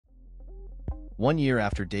1 year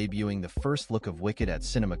after debuting the first look of Wicked at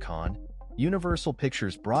CinemaCon, Universal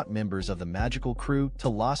Pictures brought members of the magical crew to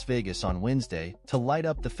Las Vegas on Wednesday to light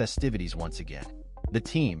up the festivities once again. The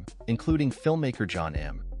team, including filmmaker Jon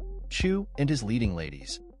M, and his leading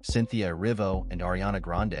ladies, Cynthia Erivo and Ariana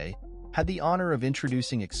Grande, had the honor of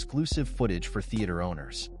introducing exclusive footage for theater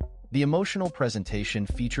owners. The emotional presentation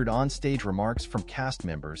featured on-stage remarks from cast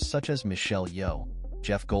members such as Michelle Yeoh,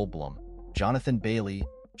 Jeff Goldblum, Jonathan Bailey,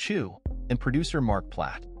 and producer Mark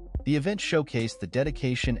Platt. The event showcased the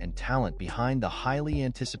dedication and talent behind the highly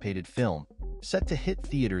anticipated film, set to hit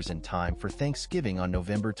theaters in time for Thanksgiving on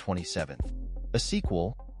November 27th. A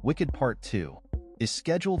sequel, Wicked Part 2, is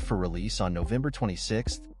scheduled for release on November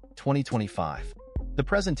 26, 2025. The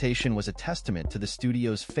presentation was a testament to the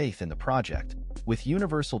studio's faith in the project, with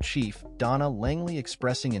Universal chief Donna Langley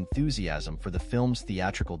expressing enthusiasm for the film's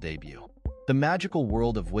theatrical debut. The magical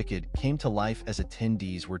world of Wicked came to life as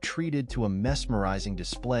attendees were treated to a mesmerizing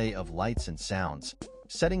display of lights and sounds,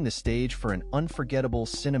 setting the stage for an unforgettable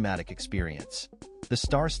cinematic experience. The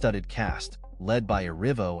star-studded cast, led by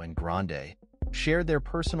Erivo and Grande, shared their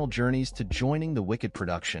personal journeys to joining the Wicked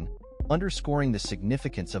production, underscoring the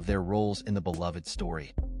significance of their roles in the beloved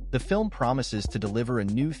story. The film promises to deliver a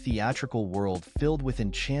new theatrical world filled with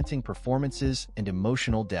enchanting performances and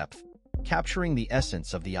emotional depth, capturing the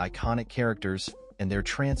essence of the iconic characters and their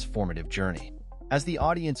transformative journey. As the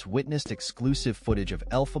audience witnessed exclusive footage of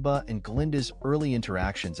Elphaba and Glinda's early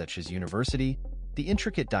interactions at Shiz University, the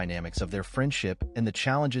intricate dynamics of their friendship and the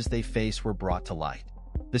challenges they face were brought to light.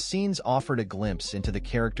 The scenes offered a glimpse into the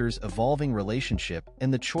characters' evolving relationship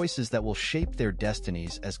and the choices that will shape their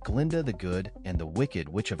destinies as Glinda the Good and the Wicked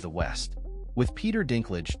Witch of the West. With Peter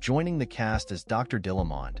Dinklage joining the cast as Dr.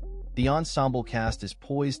 Dillamond, the ensemble cast is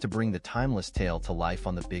poised to bring the timeless tale to life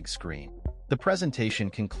on the big screen. The presentation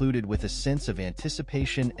concluded with a sense of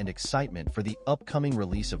anticipation and excitement for the upcoming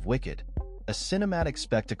release of Wicked, a cinematic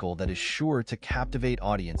spectacle that is sure to captivate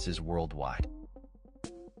audiences worldwide.